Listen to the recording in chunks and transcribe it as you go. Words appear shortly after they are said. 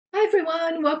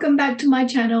everyone, welcome back to my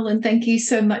channel and thank you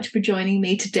so much for joining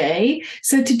me today.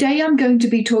 So today I'm going to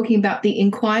be talking about the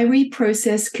inquiry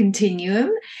process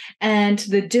continuum and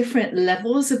the different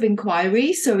levels of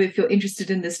inquiry. So if you're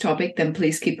interested in this topic, then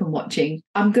please keep on watching.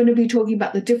 I'm going to be talking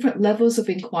about the different levels of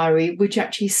inquiry which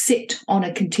actually sit on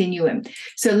a continuum.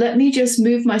 So let me just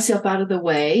move myself out of the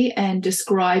way and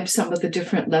describe some of the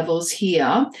different levels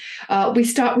here. We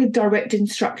start with direct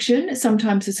instruction.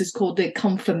 Sometimes this is called the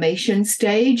confirmation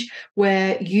stage,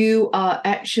 where you are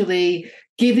actually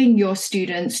giving your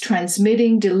students,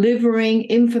 transmitting, delivering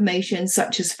information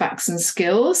such as facts and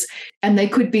skills, and they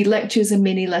could be lectures and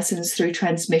mini lessons through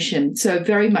transmission. So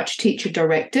very much teacher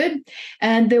directed.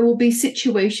 And there will be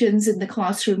situations in the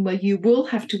classroom where you will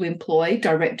have to employ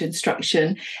direct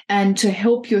instruction and to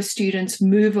help your students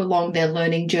move along their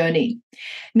learning journey.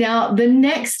 Now, the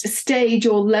next stage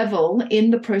or level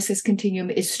in the process continuum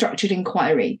is structured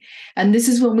inquiry. And this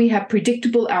is when we have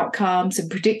predictable outcomes and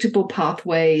predictable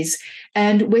pathways.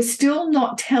 And we're still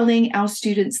not telling our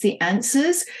students the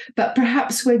answers, but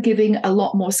perhaps we're giving a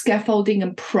lot more scaffolding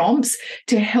and prompts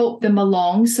to help them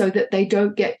along so that they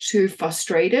don't get too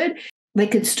frustrated. They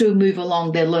can still move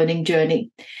along their learning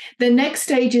journey. The next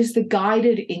stage is the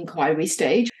guided inquiry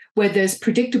stage, where there's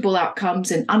predictable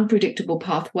outcomes and unpredictable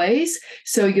pathways.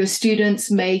 So your students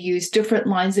may use different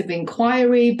lines of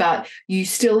inquiry, but you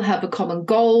still have a common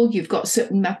goal. You've got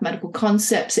certain mathematical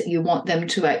concepts that you want them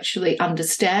to actually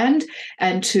understand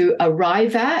and to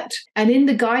arrive at. And in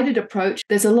the guided approach,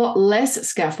 there's a lot less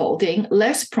scaffolding,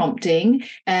 less prompting,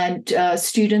 and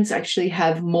students actually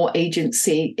have more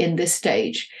agency in this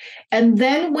stage. And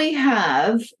then we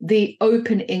have the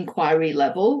open inquiry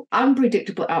level,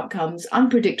 unpredictable outcomes,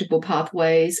 unpredictable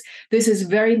pathways. This is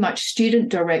very much student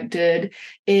directed.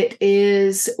 It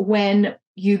is when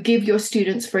you give your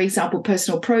students, for example,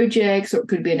 personal projects, or it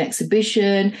could be an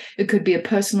exhibition, it could be a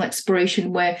personal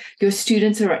exploration where your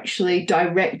students are actually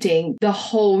directing the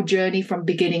whole journey from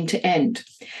beginning to end.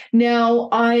 Now,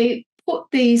 I put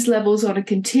these levels on a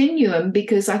continuum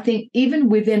because I think even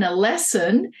within a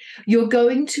lesson, you're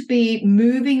going to be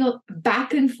moving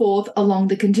back and forth along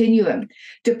the continuum,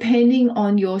 depending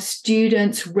on your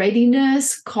students'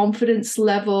 readiness, confidence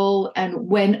level, and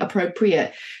when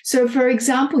appropriate. So, for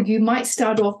example, you might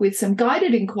start off with some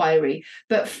guided inquiry,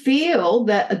 but feel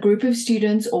that a group of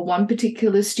students or one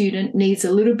particular student needs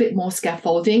a little bit more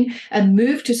scaffolding and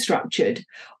move to structured.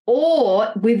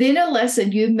 Or within a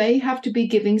lesson, you may have to be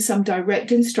giving some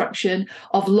direct instruction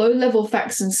of low-level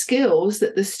facts and skills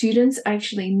that the students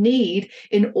actually need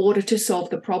in order to solve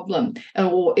the problem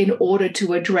or in order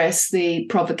to address the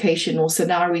provocation or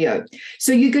scenario.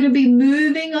 So you're going to be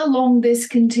moving along this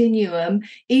continuum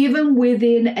even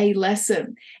within a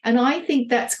lesson. And I think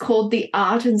that's called the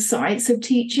art and science of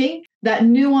teaching, that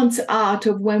nuanced art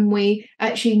of when we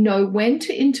actually know when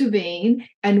to intervene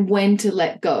and when to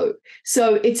let go.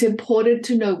 So it's important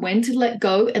to know when to let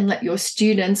go and let your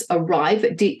students arrive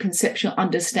at deep conceptual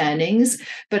understandings.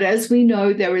 But as we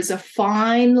know, there is a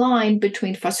fine line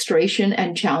between frustration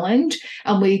and challenge,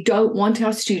 and we don't want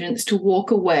our students to walk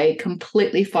away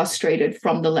completely frustrated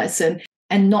from the lesson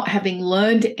and not having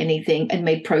learned anything and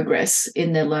made progress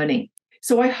in their learning.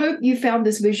 So I hope you found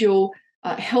this visual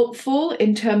helpful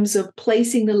in terms of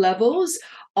placing the levels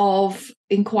of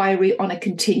inquiry on a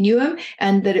continuum,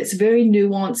 and that it's very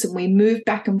nuanced and we move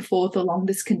back and forth along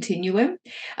this continuum.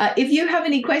 If you have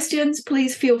any questions,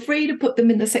 please feel free to put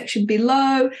them in the section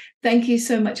below. Thank you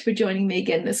so much for joining me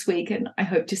again this week, and I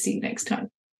hope to see you next time.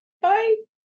 Bye.